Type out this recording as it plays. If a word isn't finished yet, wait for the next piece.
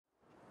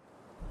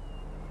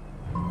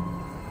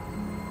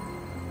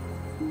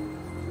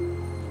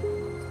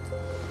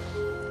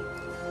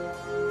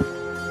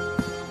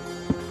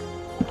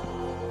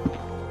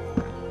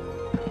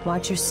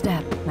Watch your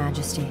step,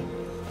 Majesty.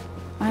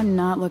 I'm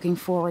not looking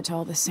forward to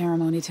all the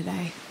ceremony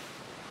today.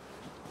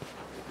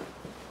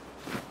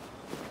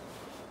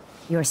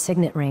 Your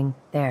signet ring.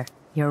 There.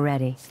 You're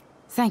ready.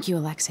 Thank you,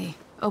 Alexei.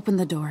 Open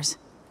the doors.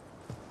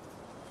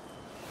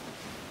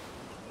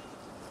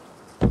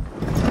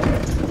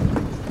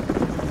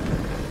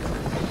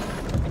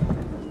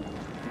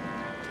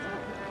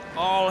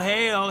 All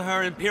hail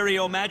Her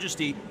Imperial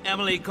Majesty,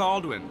 Emily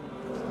Caldwin.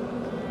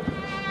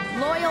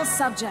 Loyal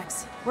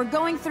subjects, we're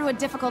going through a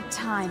difficult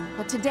time,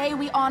 but today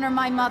we honor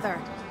my mother,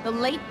 the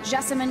late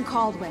Jessamine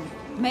Caldwin.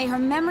 May her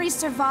memory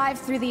survive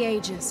through the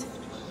ages.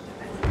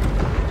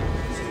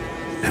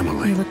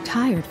 Emily. You look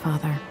tired,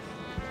 Father.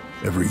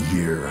 Every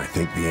year, I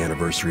think the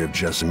anniversary of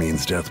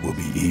Jessamine's death will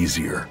be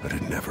easier, but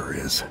it never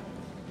is.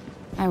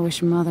 I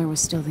wish Mother was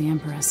still the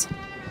Empress.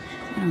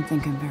 I don't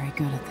think I'm very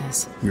good at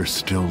this. You're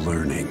still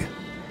learning.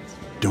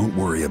 Don't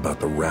worry about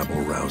the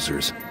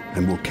rabble-rousers,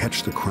 and we'll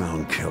catch the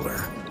Crown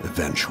Killer,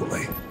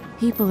 eventually.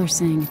 People are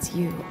saying it's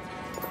you.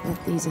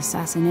 That these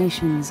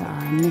assassinations are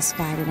a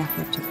misguided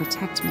effort to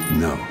protect me.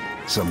 No.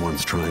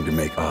 Someone's trying to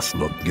make us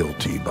look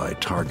guilty by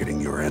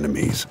targeting your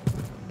enemies.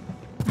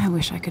 I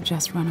wish I could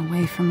just run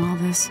away from all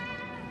this.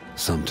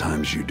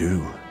 Sometimes you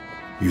do.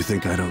 You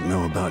think I don't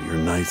know about your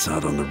nights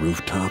out on the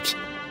rooftops?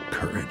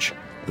 Courage.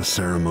 The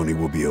ceremony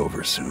will be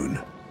over soon.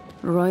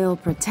 Royal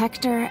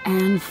Protector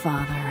and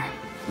Father.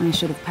 I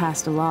should have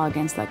passed a law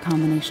against that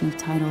combination of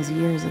titles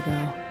years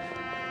ago.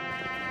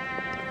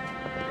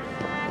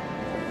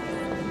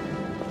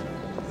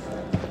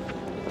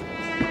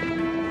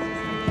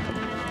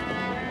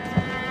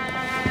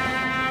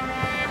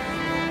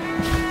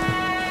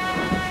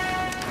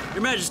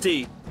 Your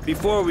Majesty,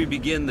 before we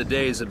begin the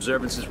day's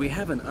observances, we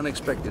have an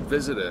unexpected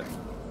visitor,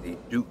 the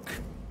Duke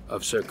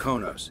of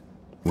Serkonos.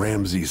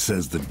 Ramsey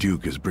says the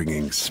Duke is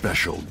bringing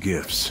special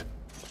gifts.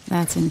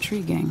 That's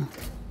intriguing.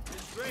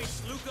 His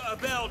Grace Luca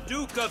Abel,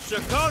 Duke of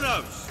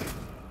Serkonos!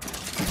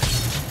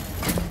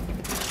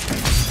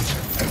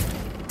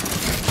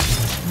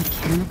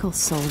 Mechanical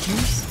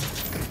soldiers?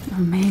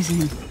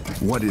 Amazing.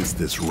 What is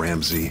this,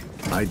 Ramsey?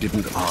 I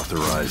didn't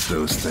authorize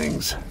those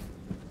things.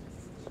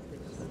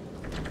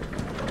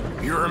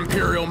 Your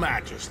Imperial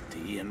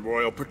Majesty and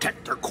Royal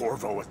Protector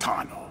Corvo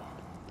Atano,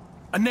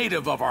 a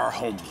native of our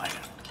homeland.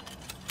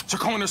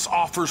 Serkonos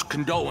offers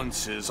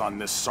condolences on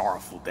this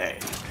sorrowful day,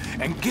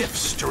 and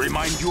gifts to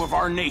remind you of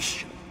our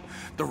nation,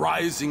 the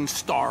rising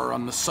star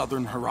on the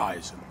southern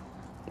horizon.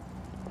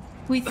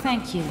 We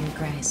thank you, Your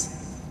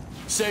Grace.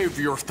 Save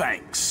your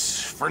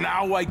thanks. For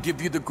now, I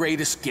give you the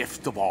greatest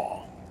gift of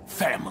all,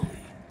 family.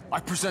 I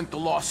present the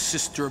lost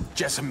sister of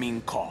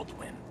Jessamine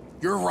Caldwin,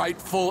 your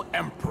rightful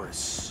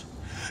Empress,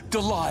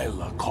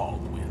 Delilah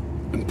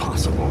Caldwin.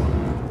 Impossible.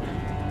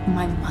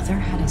 My mother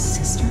had a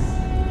sister?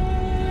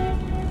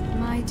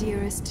 My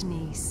dearest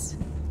niece,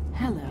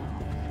 hello.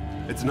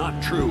 It's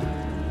not true.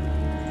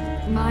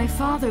 My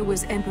father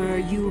was Emperor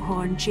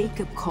Yuhorn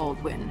Jacob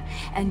Caldwin,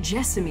 and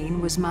Jessamine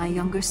was my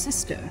younger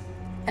sister.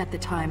 At the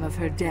time of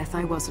her death,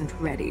 I wasn't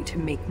ready to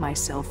make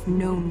myself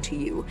known to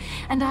you,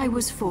 and I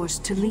was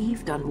forced to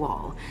leave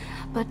Dunwall.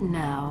 But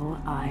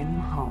now I'm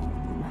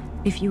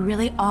home. If you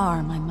really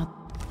are my mother...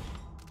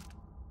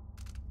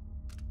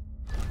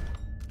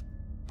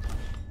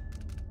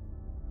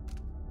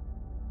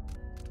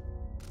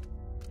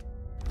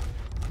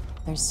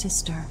 Their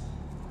sister.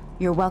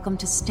 You're welcome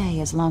to stay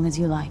as long as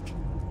you like.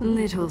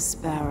 Little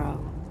sparrow,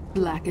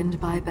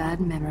 blackened by bad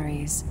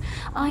memories,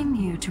 I'm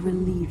here to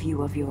relieve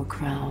you of your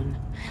crown.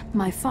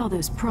 My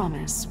father's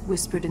promise,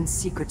 whispered in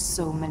secret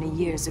so many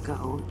years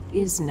ago,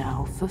 is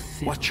now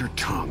fulfilled. Watch your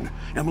tongue.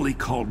 Emily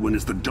Caldwin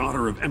is the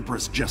daughter of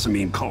Empress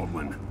Jessamine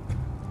Caldwin.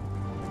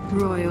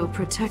 Royal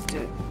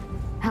Protector,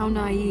 how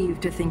naive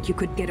to think you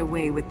could get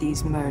away with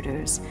these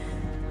murders.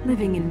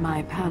 Living in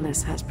my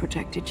palace has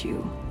protected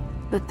you,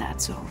 but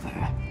that's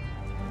over.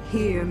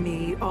 Hear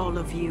me, all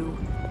of you.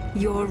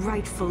 Your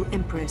rightful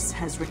Empress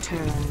has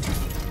returned.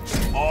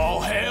 All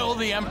hail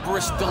the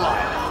Empress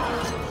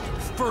Delilah,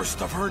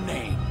 first of her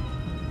name.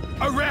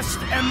 Arrest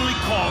Emily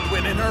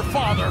Caldwin and her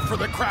father for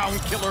the Crown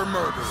Killer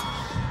murder.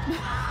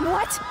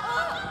 What?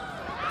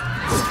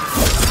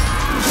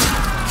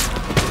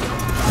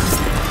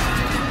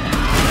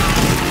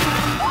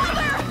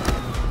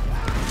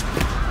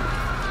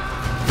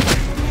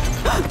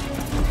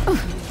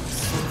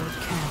 Sword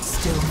can't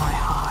still my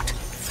heart.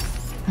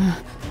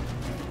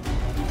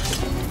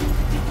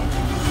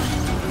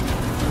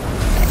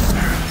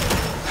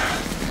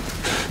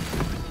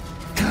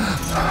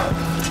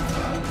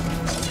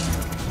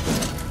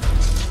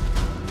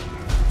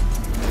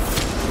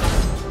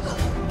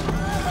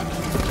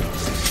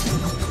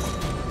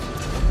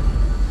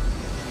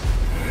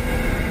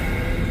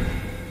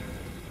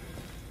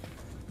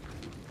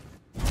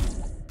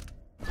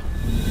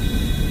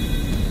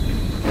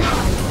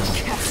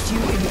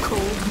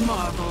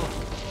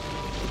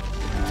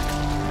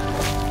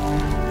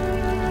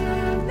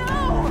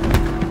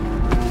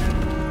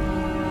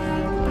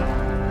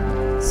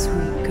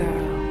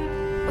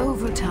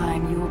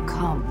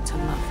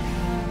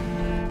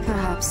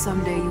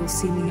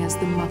 see me as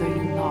the mother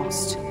you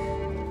lost.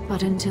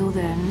 But until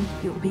then,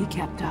 you'll be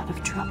kept out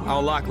of trouble.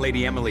 I'll lock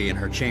Lady Emily in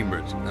her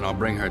chambers, and I'll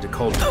bring her to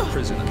Coldwood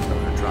Prison until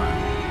her trial.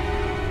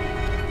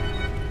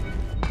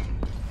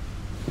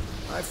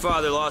 My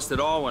father lost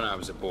it all when I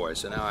was a boy,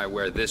 so now I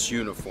wear this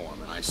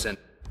uniform, and I sent...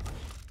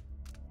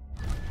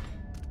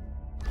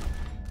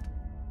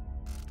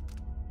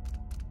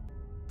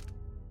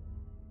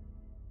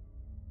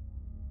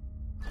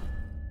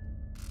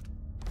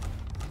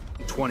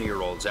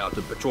 ...20-year-olds out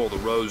to patrol the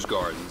rose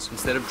gardens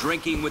instead of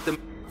drinking with them.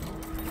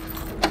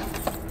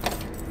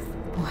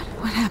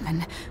 What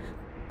happened?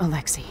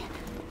 Alexei.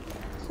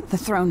 The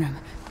throne room.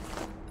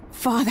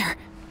 Father.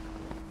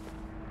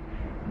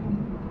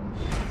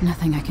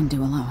 Nothing I can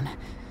do alone.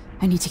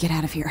 I need to get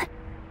out of here.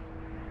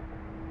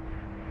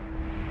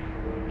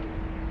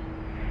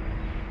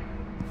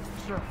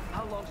 Sir,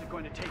 how long is it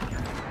going to take you?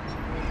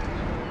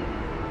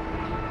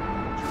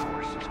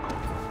 Horse is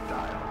called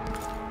Dial.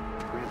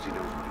 Ramsey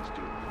knows what he's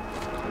doing.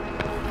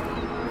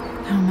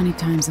 How many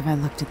times have I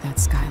looked at that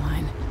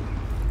skyline?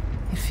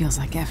 It feels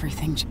like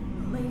everything...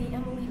 Lady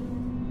Emily.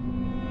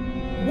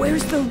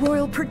 Where's the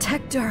Royal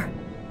Protector?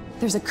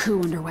 There's a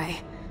coup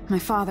underway. My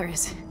father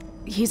is...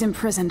 he's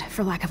imprisoned,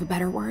 for lack of a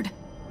better word.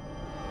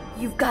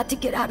 You've got to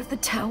get out of the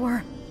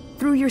tower.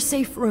 Through your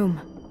safe room.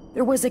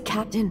 There was a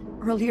captain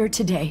earlier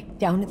today,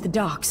 down at the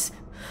docks.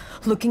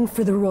 Looking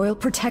for the Royal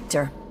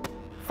Protector.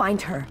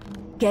 Find her.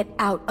 Get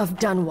out of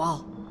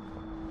Dunwall.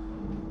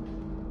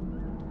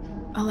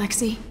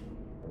 Alexei,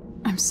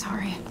 I'm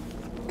sorry.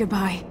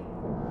 Goodbye.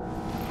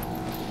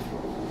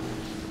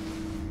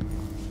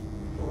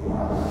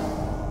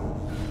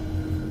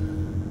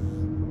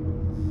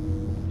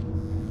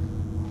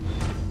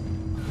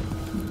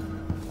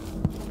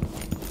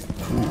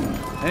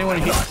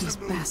 Anyone here? These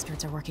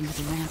bastards are working with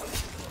the ramp.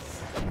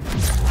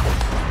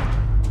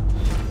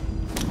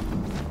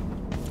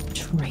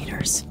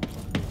 Traitors.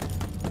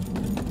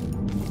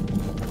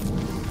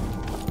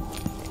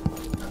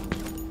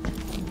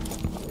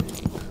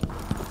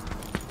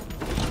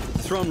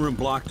 Throne room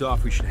blocked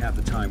off. We should have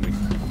the time we...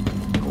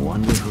 I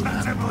wonder who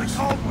that Emily was.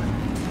 Coldwood!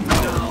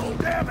 No!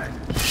 Damn it!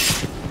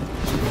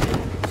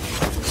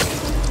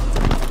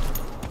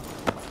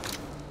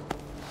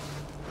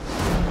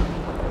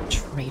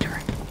 Traitor.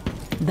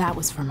 That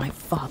was for my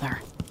father.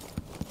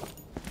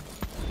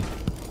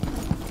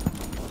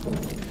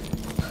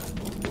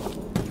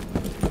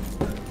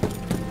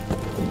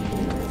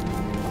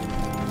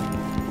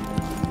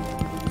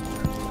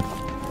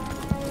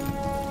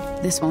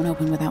 This won't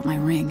open without my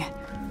ring.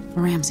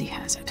 Ramsey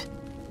has it.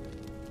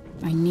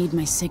 I need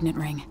my signet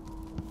ring.